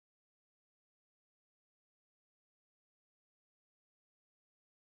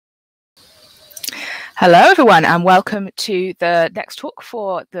Hello, everyone, and welcome to the next talk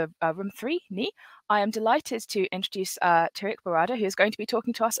for the Room 3, NI. I am delighted to introduce Tarik Berrada, who is going to be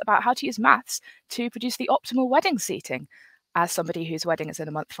talking to us about how to use maths to produce the optimal wedding seating. As somebody whose wedding is in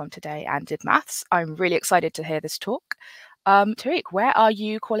a month from today and did maths, I'm really excited to hear this talk. Tarik, where are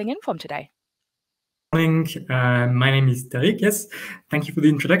you calling in from today? Morning. My name is Tarik, yes. Thank you for the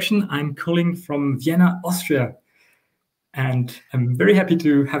introduction. I'm calling from Vienna, Austria. And I'm very happy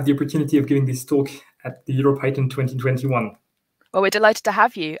to have the opportunity of giving this talk at the EuroPython 2021. Well, we're delighted to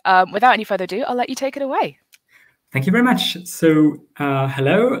have you. Without any further ado, I'll let you take it away. Thank you very much. So,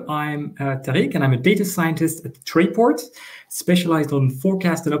 hello, I'm Tarik, and I'm a data scientist at Trayport, specialized on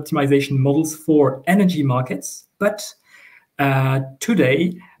forecast and optimization models for energy markets. But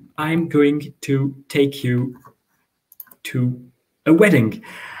today, I'm going to take you to a wedding.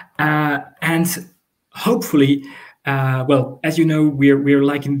 And hopefully, well, as you know, we're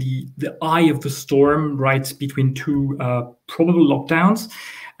like in the eye of the storm, right between two probable lockdowns.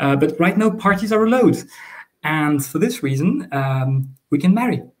 But right now, parties are allowed. And for this reason, we can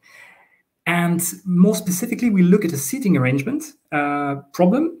marry. And more specifically, we look at a seating arrangement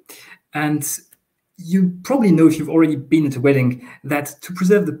problem. And you probably know, if you've already been at a wedding, that to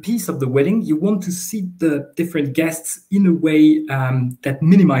preserve the peace of the wedding, you want to seat the different guests in a way that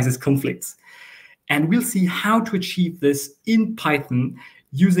minimizes conflicts. And we'll see how to achieve this in Python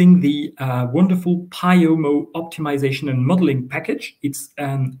using the wonderful Pyomo optimization and modeling package. It's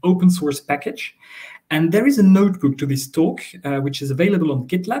an open source package. And there is a notebook to this talk, which is available on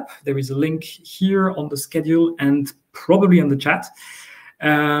GitLab. There is a link here on the schedule and probably on the chat.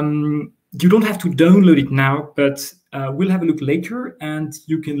 You don't have to download it now, but we'll have a look later and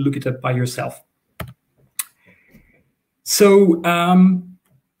you can look it up by yourself. So,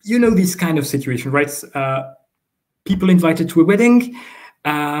 you know this kind of situation, right? People invited to a wedding.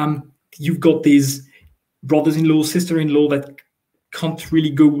 You've got these brothers-in-law, sister-in-law that can't really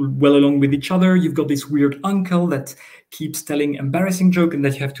go well along with each other. You've got this weird uncle that keeps telling embarrassing jokes and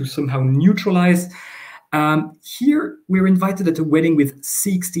that you have to somehow neutralize. Here, we're invited at a wedding with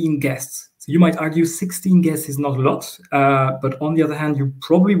 16 guests. So you might argue 16 guests is not a lot, but on the other hand, you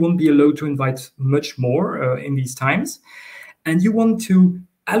probably won't be allowed to invite much more in these times. And you want to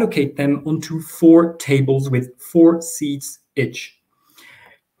allocate them onto 4 tables with 4 seats each.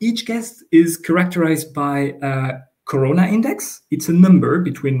 Each guest is characterized by a corona index. It's a number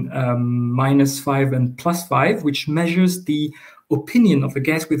between -5 and +5, which measures the opinion of a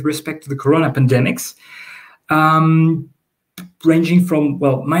guest with respect to the corona pandemics. Ranging from,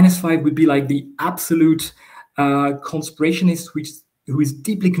 well, -5 would be like the absolute conspirationist, who is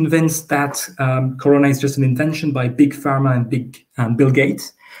deeply convinced that corona is just an invention by big pharma and Bill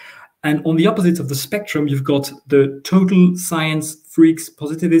Gates. And on the opposite of the spectrum, you've got the total science freaks,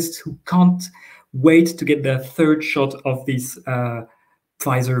 positivists who can't wait to get their 3rd shot of this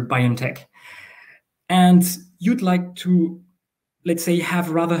Pfizer BioNTech. And you'd like to, let's say,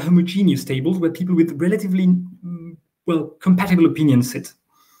 have rather homogeneous tables where people with relatively, well, compatible opinions sit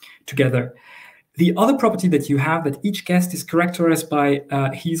together. The other property that you have, that each guest is characterized by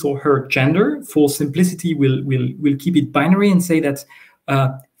his or her gender. For simplicity, we'll keep it binary and say that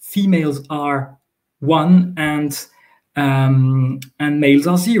females are 1 and males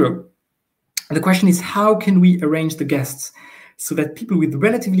are 0. The question is, how can we arrange the guests so that people with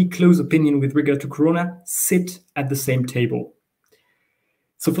relatively close opinion with regard to corona sit at the same table?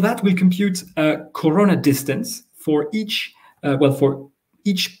 So for that, we'll compute a corona distance for each, for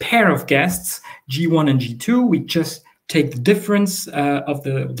each pair of guests, G1 and G2. We just take the difference of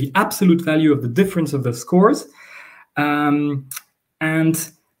the absolute value of the difference of the scores.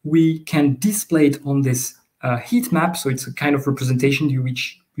 And we can display it on this heat map. So it's a kind of representation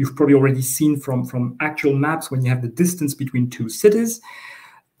which you've probably already seen from actual maps when you have the distance between 2 cities.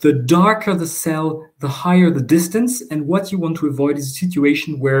 The darker the cell, the higher the distance. And what you want to avoid is a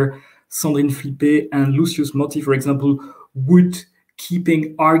situation where Sandrine Flippé and Lucius Motti, for example, would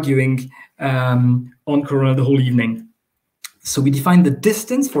keeping arguing on corona the whole evening. So we define the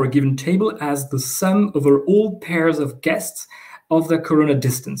distance for a given table as the sum over all pairs of guests of the corona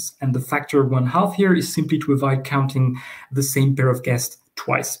distance. And the factor 1/2 here is simply to avoid counting the same pair of guests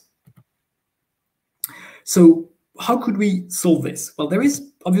twice. So how could we solve this? Well, there is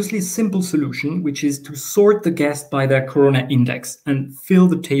obviously a simple solution, which is to sort the guests by their corona index and fill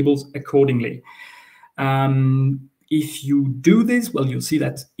the tables accordingly. If you do this, well, you'll see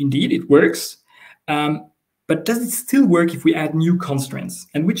that indeed it works. But does it still work if we add new constraints?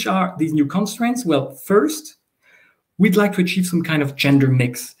 And which are these new constraints? Well, first, we'd like to achieve some kind of gender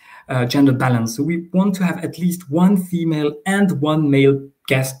mix, gender balance. So we want to have at least 1 female and 1 male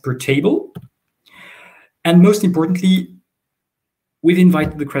guest per table. And most importantly, we've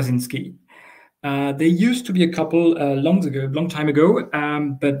invited the Krasinski. They used to be a couple long time ago,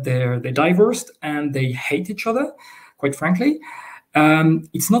 but they divorced and they hate each other, quite frankly.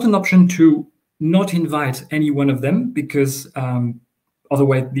 It's not an option to not invite any one of them, because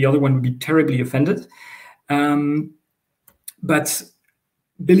otherwise the other one would be terribly offended. But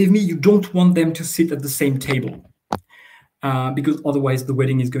believe me, you don't want them to sit at the same table, because otherwise the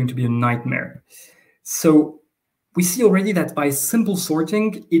wedding is going to be a nightmare. So we see already that by simple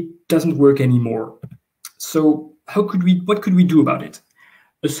sorting, it doesn't work anymore. So what could we do about it?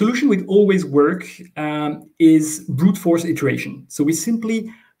 A solution which always work is brute force iteration. So we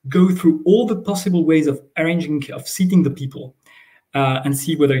simply go through all the possible ways of seating the people and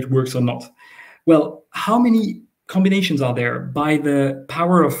see whether it works or not. Well, how many combinations are there? By the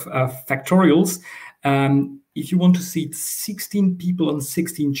power of factorials, if you want to seat 16 people on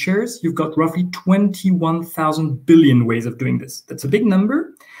 16 chairs, you've got roughly 21,000 billion ways of doing this. That's a big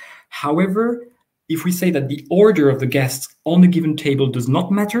number. However, if we say that the order of the guests on a given table does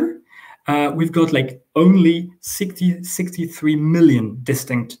not matter, we've got like only 63 million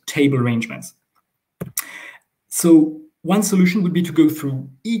distinct table arrangements. So one solution would be to go through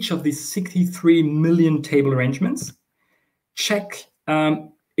each of these 63 million table arrangements, check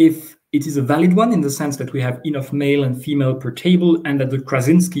if it is a valid one in the sense that we have enough male and female per table and that the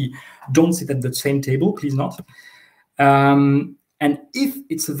Krasinski don't sit at the same table, please not. And if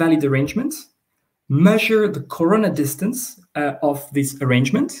it's a valid arrangement, measure the corona distance of this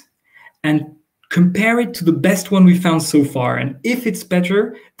arrangement and compare it to the best one we found so far. And if it's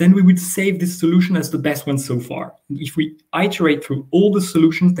better, then we would save this solution as the best one so far. If we iterate through all the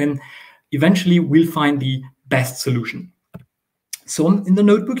solutions, then eventually we'll find the best solution. So in the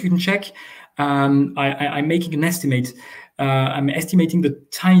notebook, you can check, I'm making an estimate. I'm estimating the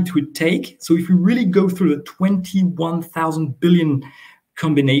time it would take. So if we really go through the 21,000 billion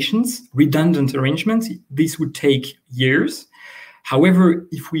combinations, redundant arrangements, this would take years. However,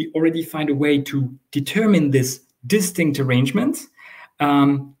 if we already find a way to determine this distinct arrangement,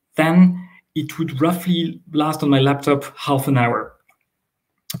 then it would roughly last on my laptop half an hour.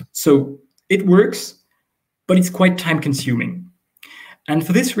 So it works, but it's quite time consuming. And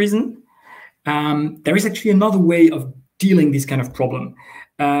for this reason, there is actually another way of dealing this kind of problem.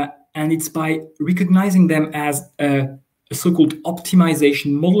 And it's by recognizing them as a so-called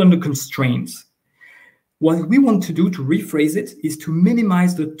optimization model under constraints. What we want to do, to rephrase it, is to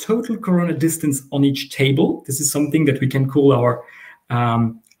minimize the total corona distance on each table. This is something that we can call our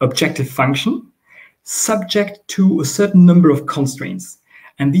objective function, subject to a certain number of constraints.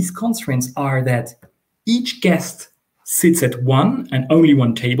 And these constraints are that each guest sits at one and only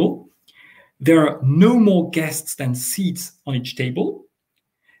one table. There are no more guests than seats on each table.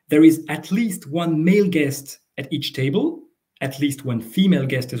 There is at least one male guest at each table, at least one female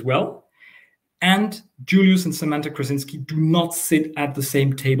guest as well. And Julius and Samantha Krasinski do not sit at the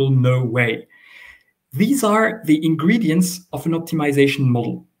same table, no way. These are the ingredients of an optimization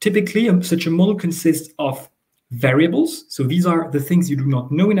model. Typically, such a model consists of variables. So these are the things you do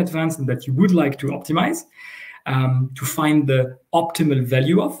not know in advance and that you would like to optimize. To find the optimal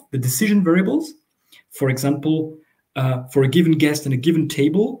value of the decision variables. For example, for a given guest and a given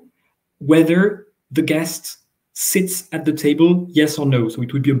table, whether the guest sits at the table, yes or no. So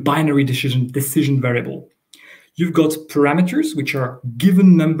it would be a binary decision variable. You've got parameters, which are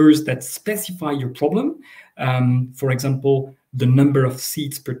given numbers that specify your problem. For example, the number of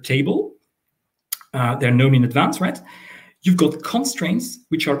seats per table. They're known in advance, right? You've got constraints,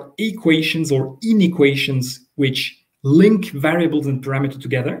 which are equations or inequations which link variables and parameters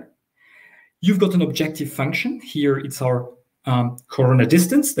together. You've got an objective function. Here it's our corona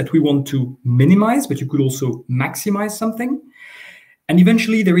distance that we want to minimize, but you could also maximize something. And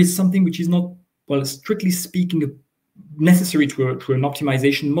eventually there is something which is not, well, strictly speaking, necessary to an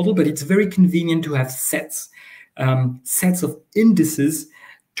optimization model, but it's very convenient to have sets of indices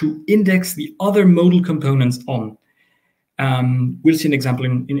to index the other modal components on. We'll see an example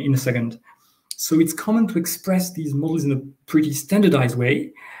in a second. So it's common to express these models in a pretty standardized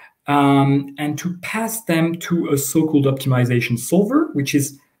way and to pass them to a so-called optimization solver, which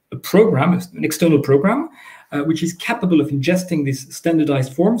is a program, an external program, which is capable of ingesting this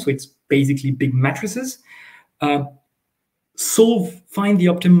standardized form. So it's basically big matrices. Find the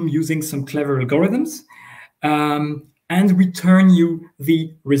optimum using some clever algorithms, and return you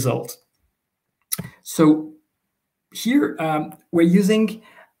the result. So here we're using,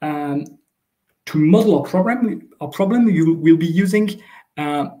 to model our problem, you will be using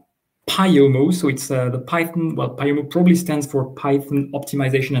Pyomo. So it's the Python, well, Pyomo probably stands for Python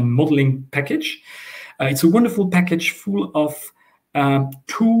Optimization and Modeling Package. It's a wonderful package full of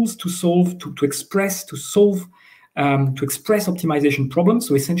tools to solve, to express optimization problems.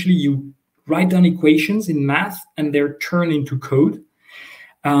 So essentially, you write down equations in math, and they're turned into code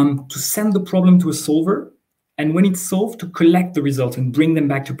to send the problem to a solver. And when it's solved, to collect the results and bring them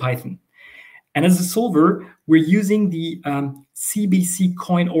back to Python. And as a solver, we're using the CBC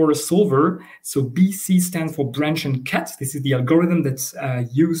coin or solver. So BC stands for branch and cut. This is the algorithm that's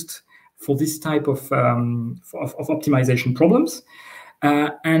used for this type of optimization problems.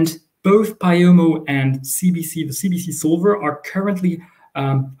 And both Pyomo and CBC, the CBC solver, are currently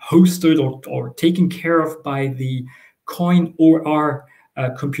hosted or taken care of by the COIN OR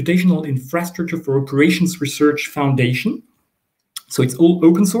Computational Infrastructure for Operations Research Foundation. So it's all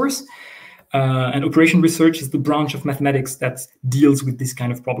open source. And operation research is the branch of mathematics that deals with this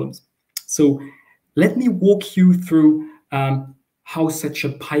kind of problems. So let me walk you through how such a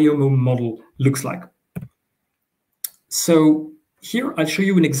Pyomo model looks like. So here I'll show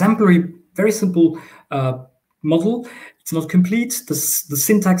you an exemplary, very simple model. It's not complete. The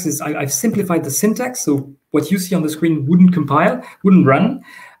syntax is, I've simplified the syntax. So what you see on the screen wouldn't compile, wouldn't run.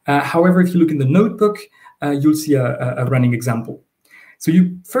 However, if you look in the notebook, you'll see a running example. So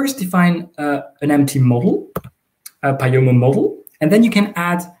you first define an empty model, a Pyomo model, and then you can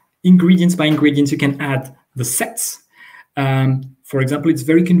add ingredients by ingredients. You can add the sets. For example, it's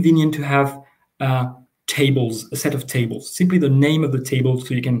very convenient to have tables, a set of tables, simply the name of the table,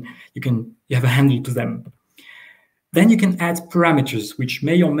 so you have a handle to them. Then you can add parameters, which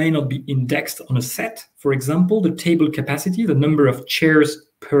may or may not be indexed on a set. For example, the table capacity, the number of chairs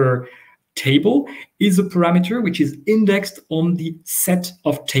per table, is a parameter which is indexed on the set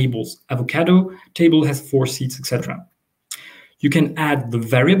of tables. Avocado table has 4 seats, etc. You can add the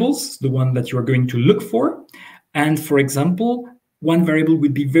variables, the one that you are going to look for. And for example, one variable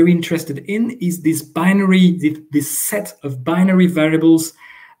we'd be very interested in is this binary, this set of binary variables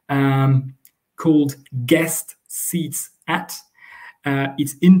called guest seats at.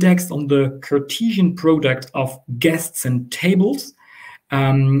 It's indexed on the Cartesian product of guests and tables.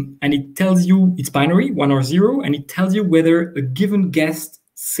 And it tells you, it's binary, 1 or 0, and it tells you whether a given guest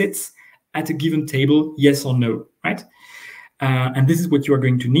sits at a given table, yes or no, right? And this is what you are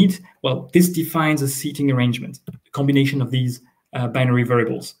going to need. Well, this defines a seating arrangement, a combination of these binary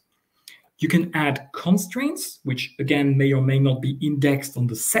variables. You can add constraints, which again may or may not be indexed on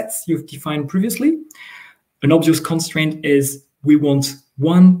the sets you've defined previously. An obvious constraint is we want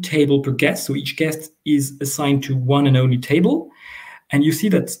 1 table per guest, so each guest is assigned to 1 and only table. And you see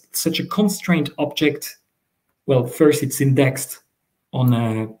that such a constraint object, well, first it's indexed on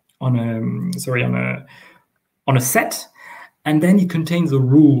a set, and then it contains a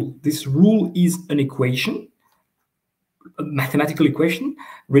rule. This rule is an equation, a mathematical equation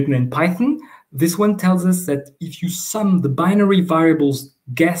written in Python. This one tells us that if you sum the binary variables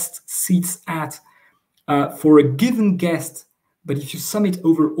guest seats at for a given guest, but if you sum it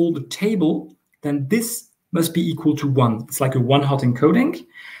over all the table, then this must be equal to 1. It's like a one-hot encoding.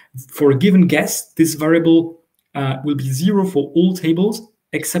 For a given guest, this variable will be 0 for all tables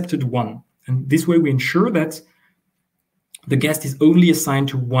excepted 1. And this way we ensure that the guest is only assigned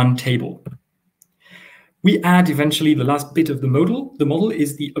to 1 table. We add eventually the last bit of the model. The model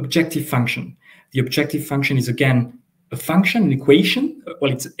is the objective function. The objective function is again a function, an equation.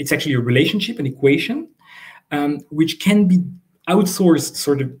 Well, it's actually a relationship, an equation, which can be outsourced,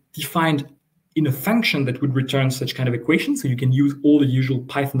 sort of defined in a function that would return such kind of equation. So you can use all the usual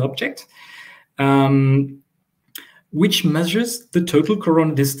Python object, which measures the total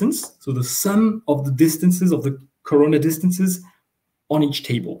corona distance. So the sum of the distances of the corona distances on each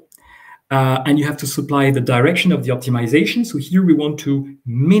table. And you have to supply the direction of the optimization. So here we want to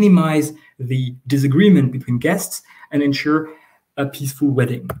minimize the disagreement between guests and ensure a peaceful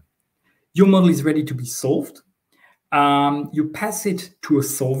wedding. Your model is ready to be solved. You pass it to a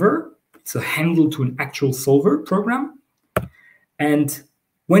solver. It's a handle to an actual solver program. And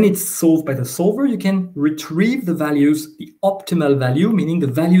when it's solved by the solver, you can retrieve the values, the optimal value, meaning the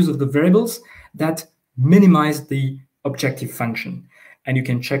values of the variables that minimize the objective function. And you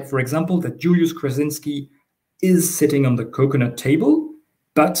can check, for example, that Julius Krasinski is sitting on the coconut table,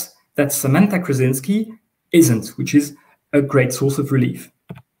 but that Samantha Krasinski isn't, which is a great source of relief.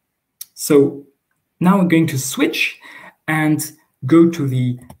 So now I'm going to switch and go to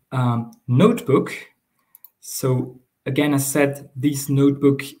the notebook. So again, as said, this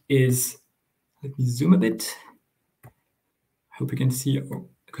notebook is, let me zoom a bit. Hope you can see.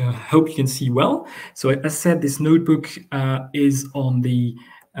 Hope you can see well. So as said, this notebook is on the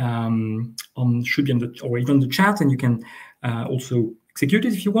should be on the or even the chat, and you can also execute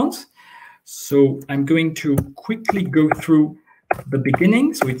it if you want. So I'm going to quickly go through the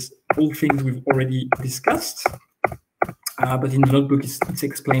beginning. So it's all things we've already discussed, but in the notebook it's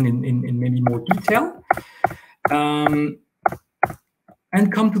explained in maybe more detail. And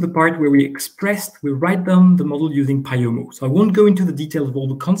come to the part where we write down the model using Pyomo. So I won't go into the details of all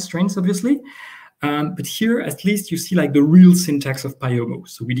the constraints, obviously, but here at least you see like the real syntax of Pyomo.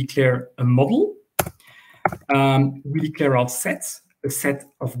 So we declare a model, we declare our sets, a set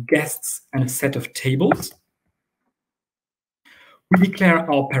of guests and a set of tables. We declare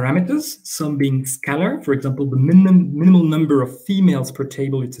our parameters, some being scalar. For example, the minimal number of females per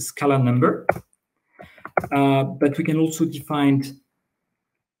table, it's a scalar number. But we can also define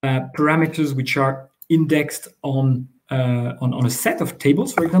parameters which are indexed on a set of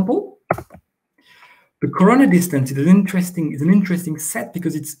tables, for example. The corona distance is an interesting set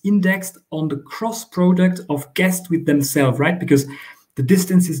because it's indexed on the cross product of guests with themselves, right? Because the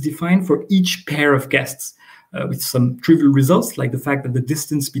distance is defined for each pair of guests with some trivial results, like the fact that the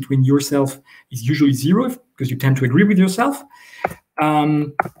distance between yourself is usually 0 because you tend to agree with yourself.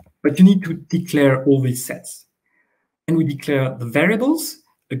 But you need to declare all these sets. And we declare the variables,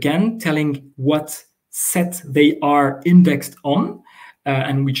 again, telling what set they are indexed on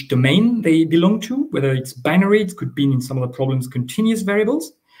and which domain they belong to, whether it's binary, it could be in some of the problems continuous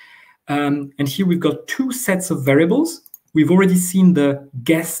variables. And here we've got two sets of variables. We've already seen the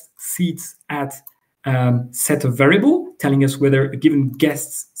guest seats at set of variable, telling us whether a given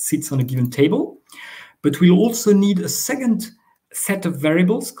guest sits on a given table. But we'll also need a second set of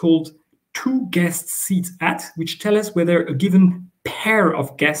variables called two guest seats at, which tell us whether a given pair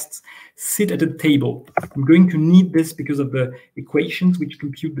of guests sit at a table. I'm going to need this because of the equations which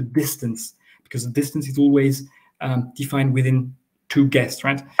compute the distance, because the distance is always defined within two guests,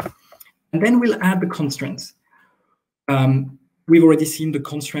 right? And then we'll add the constraints. We've already seen the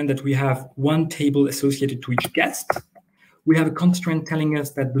constraint that we have one table associated to each guest. We have a constraint telling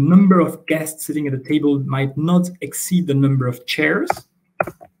us that the number of guests sitting at a table might not exceed the number of chairs.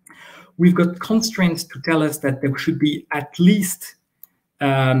 We've got constraints to tell us that there should be at least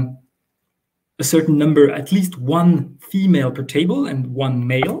a certain number, at least one female per table and one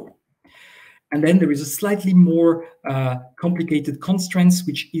male. And then there is a slightly more complicated constraints,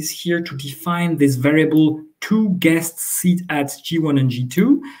 which is here to define this variable two guests sit at G1 and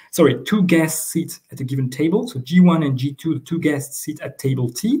G2. Sorry, two guests sit at a given table. So G1 and G2, the two guests sit at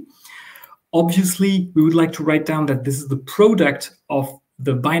table T. Obviously, we would like to write down that this is the product of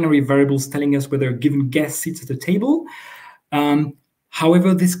the binary variables telling us whether a given guest sits at a table.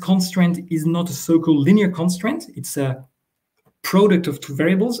 However, this constraint is not a so-called linear constraint. It's a product of two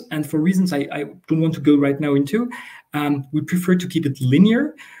variables. And for reasons I don't want to go right now into, we prefer to keep it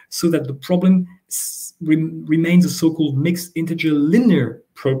linear so that the problem remains a so-called mixed integer linear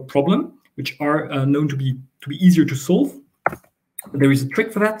problem, which are known to be easier to solve. There is a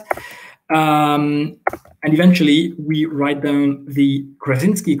trick for that. And eventually, we write down the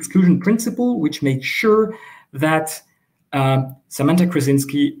Krasinski exclusion principle, which makes sure that Samantha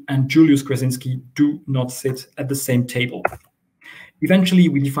Krasinski and Julius Krasinski do not sit at the same table. Eventually,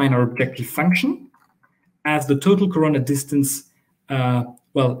 we define our objective function as the total corona distance.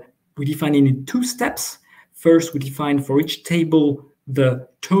 We define it in two steps. First, we define for each table the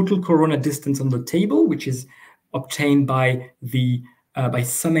total corona distance on the table, which is obtained by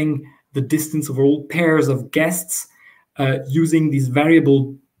summing the distance of all pairs of guests using this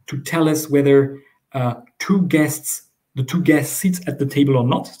variable to tell us whether the two guests sit at the table or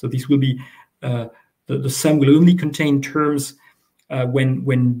not. So this will be the sum will only contain terms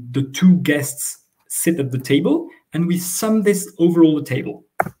when the two guests sit at the table, and we sum this over all the table.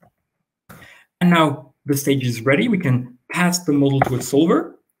 And now the stage is ready. We can pass the model to a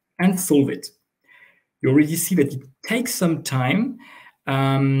solver and solve it. You already see that it takes some time.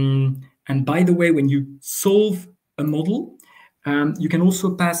 And by the way, when you solve a model, you can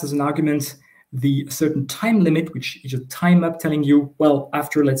also pass as an argument the certain time limit, which is a time up telling you, well,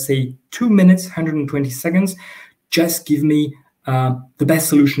 after, let's say, 2 minutes, 120 seconds, just give me the best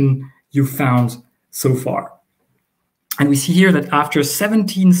solution you found so far. And we see here that after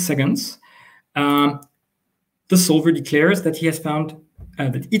 17 seconds, the solver declares that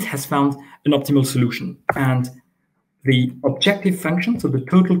it has found an optimal solution. And the objective function, so the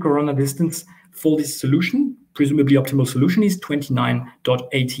total corona distance for this solution, presumably optimal solution, is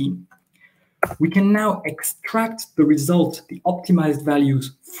 29.18. We can now extract the result, the optimized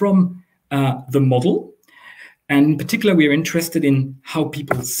values from the model. And in particular, we are interested in how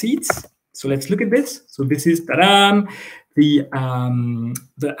people sit. So let's look at this. So this is the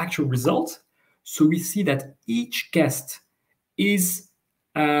actual result. So we see that each guest is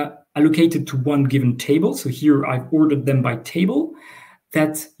allocated to one given table. So here I've ordered them by table,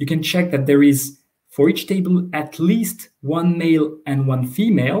 that you can check that there is, for each table, at least one male and one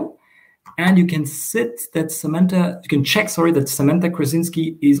female. And you can check, that Samantha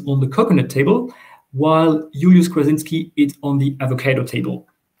Krasinski is on the coconut table, while Julius Krasinski is on the avocado table.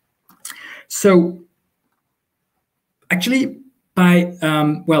 So actually, by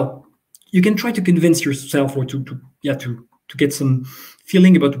you can try to convince yourself, or to get some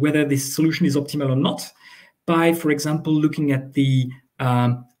feeling about whether this solution is optimal or not, by, for example, looking at the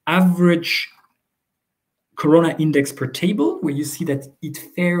average corona index per table, where you see that it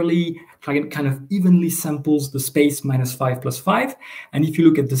fairly kind of evenly samples the space -5 + 5. And if you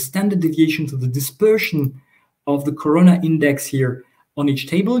look at the standard deviation to the dispersion of the corona index here on each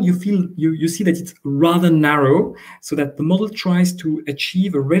table, you see that it's rather narrow, so that the model tries to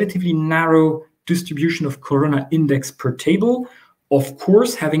achieve a relatively narrow distribution of corona index per table, of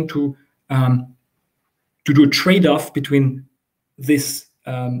course having to do a trade-off between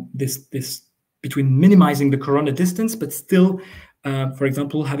between minimizing the corona distance, but still, for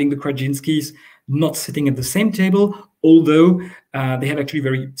example, having the Krazinskis not sitting at the same table, although they have actually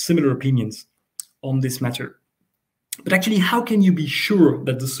very similar opinions on this matter. But actually, how can you be sure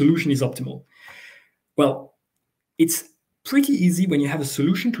that the solution is optimal? Well, it's pretty easy when you have a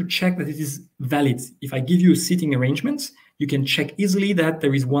solution to check that it is valid. If I give you a seating arrangement, you can check easily that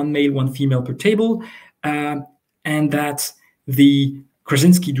there is one male, one female per table, and that the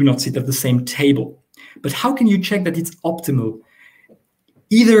Krasinski do not sit at the same table. But how can you check that it's optimal?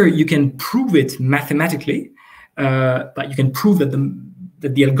 Either you can prove it mathematically, but you can prove that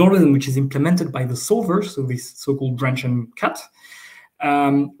the algorithm which is implemented by the solver, so this so-called branch and cut,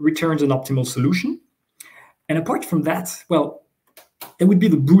 returns an optimal solution. And apart from that, well, it would be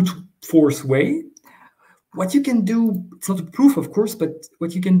the brute force way. What you can do, it's not a proof, of course, but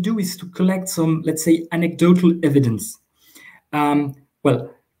what you can do is to collect some, let's say, anecdotal evidence.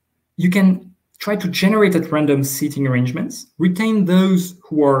 Well, you can try to generate at random seating arrangements, retain those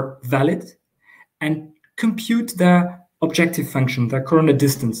who are valid, and compute the objective function, the corona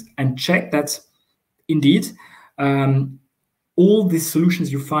distance, and check that indeed all these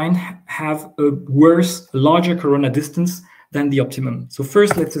solutions you find have a larger corona distance than the optimum. So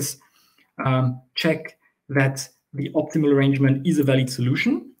first, let us check that the optimal arrangement is a valid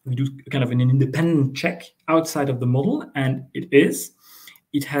solution. We do kind of an independent check outside of the model, and it is.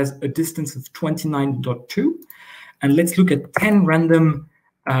 It has a distance of 29.2. And let's look at 10 random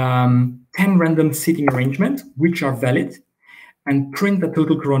seating arrangements which are valid, and print the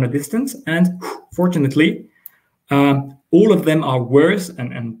total corona distance. And fortunately, all of them are worse,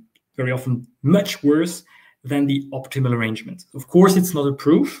 and very often much worse than the optimal arrangement. Of course, it's not a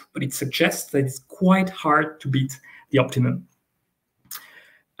proof, but it suggests that it's quite hard to beat the optimum.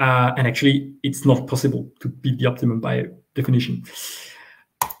 And actually, it's not possible to beat the optimum by definition.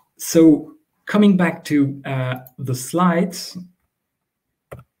 So coming back to the slides,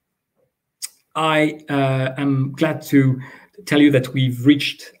 I am glad to tell you that we've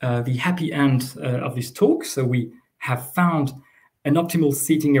reached the happy end of this talk. So we have found an optimal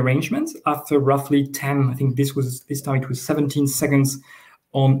seating arrangement after roughly 10, I think this time it was 17 seconds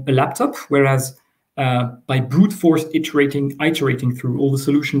on a laptop, whereas by brute force iterating through all the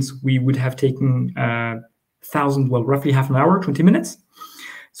solutions, we would have taken roughly half an hour, 20 minutes.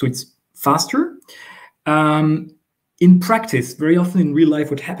 So it's faster. In practice, very often in real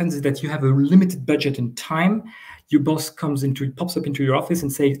life, what happens is that you have a limited budget and time. Your boss pops up into your office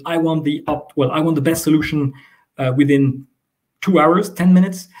and says, I want the best solution within 2 hours, 10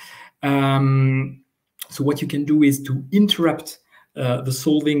 minutes. So what you can do is to interrupt the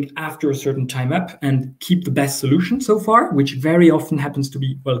solving after a certain time up and keep the best solution so far, which very often happens to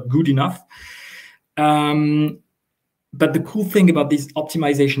be, good enough. But the cool thing about these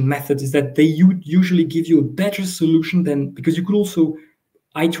optimization methods is that they usually give you a better solution because you could also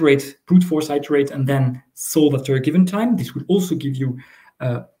brute force iterate, and then solve after a given time. This would also give you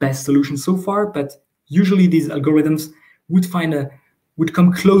best solution so far, but usually these algorithms would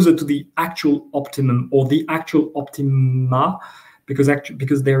come closer to the actual optimum or the actual optima, because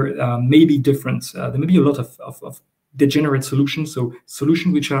there may be different. There may be a lot of degenerate solutions, so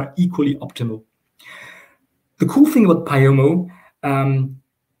solutions which are equally optimal. The cool thing about Pyomo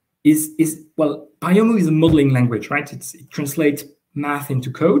is Pyomo is a modeling language, right? It translates math into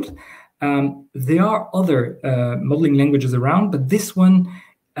code. There are other modeling languages around, but this one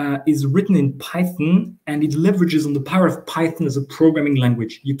is written in Python, and it leverages on the power of Python as a programming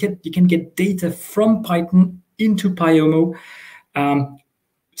language. You can get data from Python into Pyomo,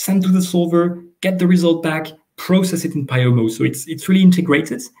 send to the solver, get the result back, process it in Pyomo. So it's really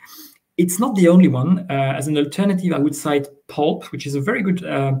integrated. It's not the only one. As an alternative, I would cite Pulp, which is a very good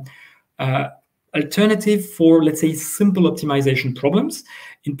alternative for, let's say, simple optimization problems,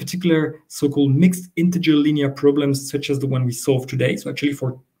 in particular, so-called mixed integer linear problems, such as the one we solved today. So actually,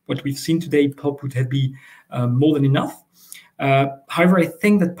 for what we've seen today, Pulp would have been more than enough. However, I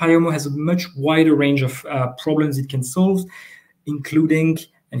think that Pyomo has a much wider range of problems it can solve, including,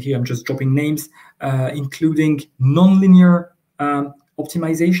 and here I'm just dropping names, including nonlinear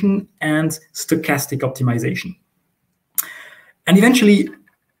optimization and stochastic optimization. And eventually,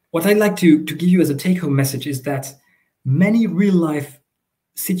 what I'd like to give you as a take-home message is that many real-life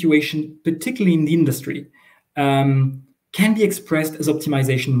situations, particularly in the industry, can be expressed as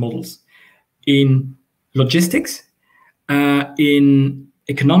optimization models in logistics, in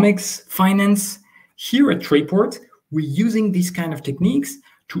economics, finance. Here at Trayport, we're using these kind of techniques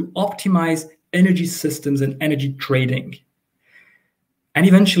to optimize energy systems and energy trading. And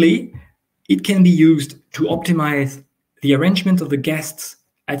eventually, it can be used to optimize the arrangement of the guests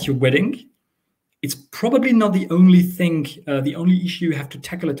at your wedding. It's probably not the only thing, the only issue you have to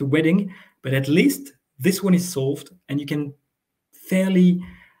tackle at a wedding, but at least this one is solved, and you can fairly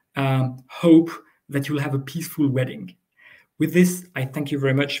hope that you'll have a peaceful wedding. With this, I thank you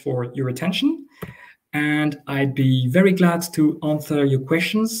very much for your attention, and I'd be very glad to answer your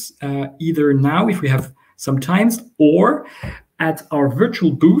questions, either now, if we have some time, or at our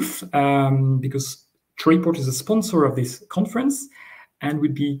virtual booth, because Trayport is a sponsor of this conference, and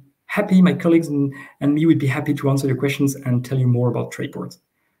we'd be happy, my colleagues and me would be happy to answer your questions and tell you more about Trayport.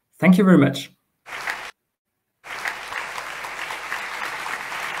 Thank you very much.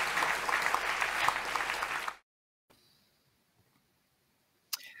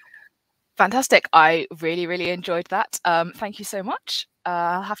 Fantastic. I really enjoyed that. Thank you so much.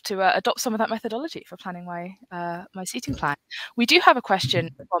 I'll have to adopt some of that methodology for planning my my seating plan. We do have a question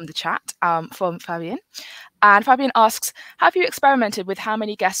from the chat from Fabian. And Fabian asks, have you experimented with how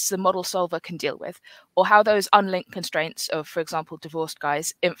many guests the model solver can deal with, or how those unlinked constraints of, for example, divorced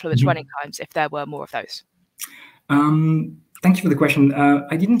guys influence running times if there were more of those? Thank you for the question.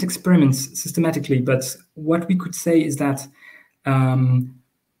 I didn't experiment systematically, but what we could say is that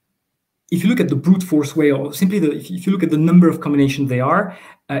if you look at the brute force way, or simply if you look at the number of combinations they are,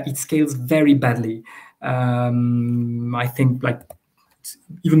 it scales very badly. I think like it's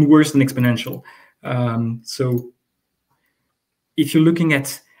even worse than exponential. So if you're looking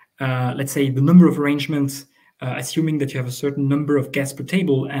at, let's say, the number of arrangements, assuming that you have a certain number of guests per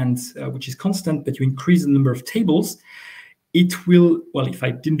table, and which is constant, but you increase the number of tables, it will, well, if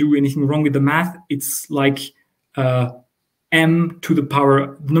I didn't do anything wrong with the math, it's like m to the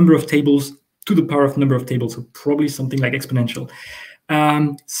power number of tables to the power of number of tables, so probably something like exponential.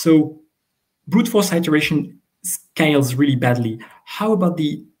 So brute force iteration scales really badly. How about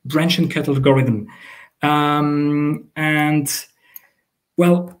the branch and cut algorithm? And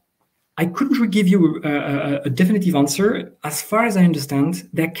well, I couldn't really give you a definitive answer. As far as I understand,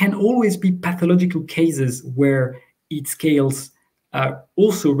 there can always be pathological cases where it scales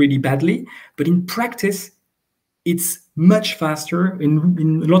also really badly, but in practice, it's much faster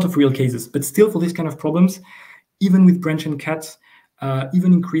in a lot of real cases. But still, for these kind of problems, even with branch and cut,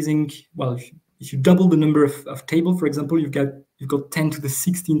 even increasing, well, if you double the number of tables, for example, you've got 10 to the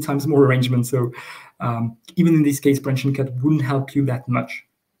 16 times more arrangements. So even in this case, branch and cut wouldn't help you that much,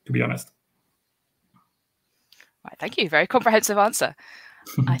 to be honest. Right, thank you. Very comprehensive answer.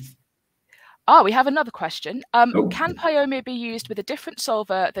 We have another question. Can Pyomo be used with a different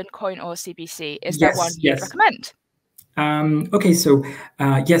solver than Coin or CBC? Is there one you'd recommend? Okay, so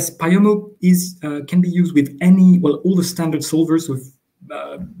yes, Pyomo can be used with all the standard solvers. So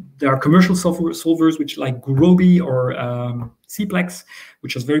there are commercial solvers which like Gurobi or Cplex,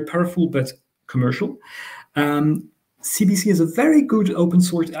 which is very powerful but commercial. CBC is a very good open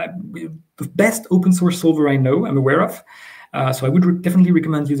source, the best open source solver I'm aware of. So I would definitely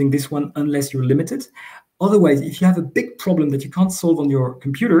recommend using this one unless you're limited. Otherwise, if you have a big problem that you can't solve on your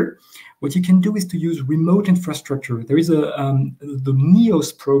computer, what you can do is to use remote infrastructure. There is the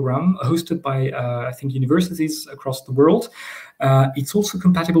NEOS program hosted by, I think, universities across the world. It's also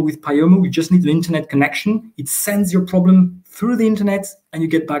compatible with Pyomo. You just need an internet connection. It sends your problem through the internet, and you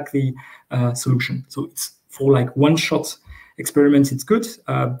get back the solution. So it's for like one-shot experiments. It's good.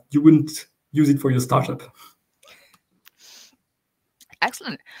 You wouldn't use it for your startup.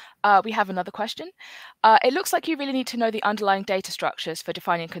 Excellent. We have another question. It looks like you really need to know the underlying data structures for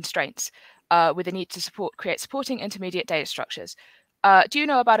defining constraints with the need to create supporting intermediate data structures. Do you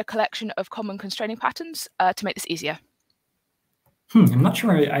know about a collection of common constraining patterns to make this easier? I'm not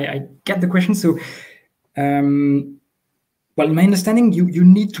sure I get the question. So Well, in my understanding, you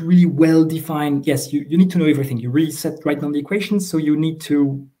need to really well define. Yes, you need to know everything. You really write down the equations, so you need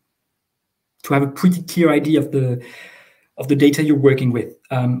to have a pretty clear idea of the data you're working with.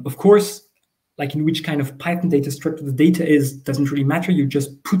 Of course, like in which kind of Python data structure the data is doesn't really matter. You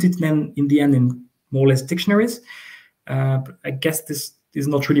just put it then in the end in more or less dictionaries. But I guess this is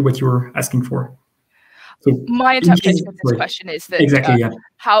not really what you're asking for. So my interpretation of this question is that exactly, yeah.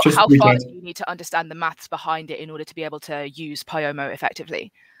 How far do you need to understand the maths behind it in order to be able to use Pyomo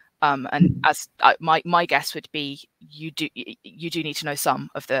effectively? And as my guess would be, you do need to know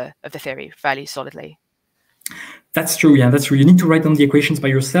some of the theory fairly solidly. That's true. Yeah, that's true. You need to write down the equations by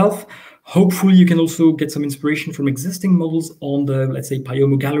yourself. Hopefully, you can also get some inspiration from existing models on the, let's say,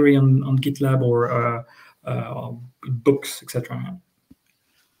 Pyomo gallery on GitLab or books, etc.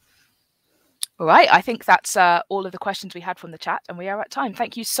 All right, I think that's all of the questions we had from the chat, and we are at time.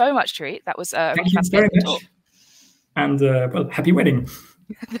 Thank you so much, Tarik. That was a Thank you very much. And well, happy wedding.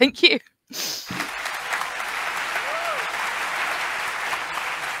 Thank you.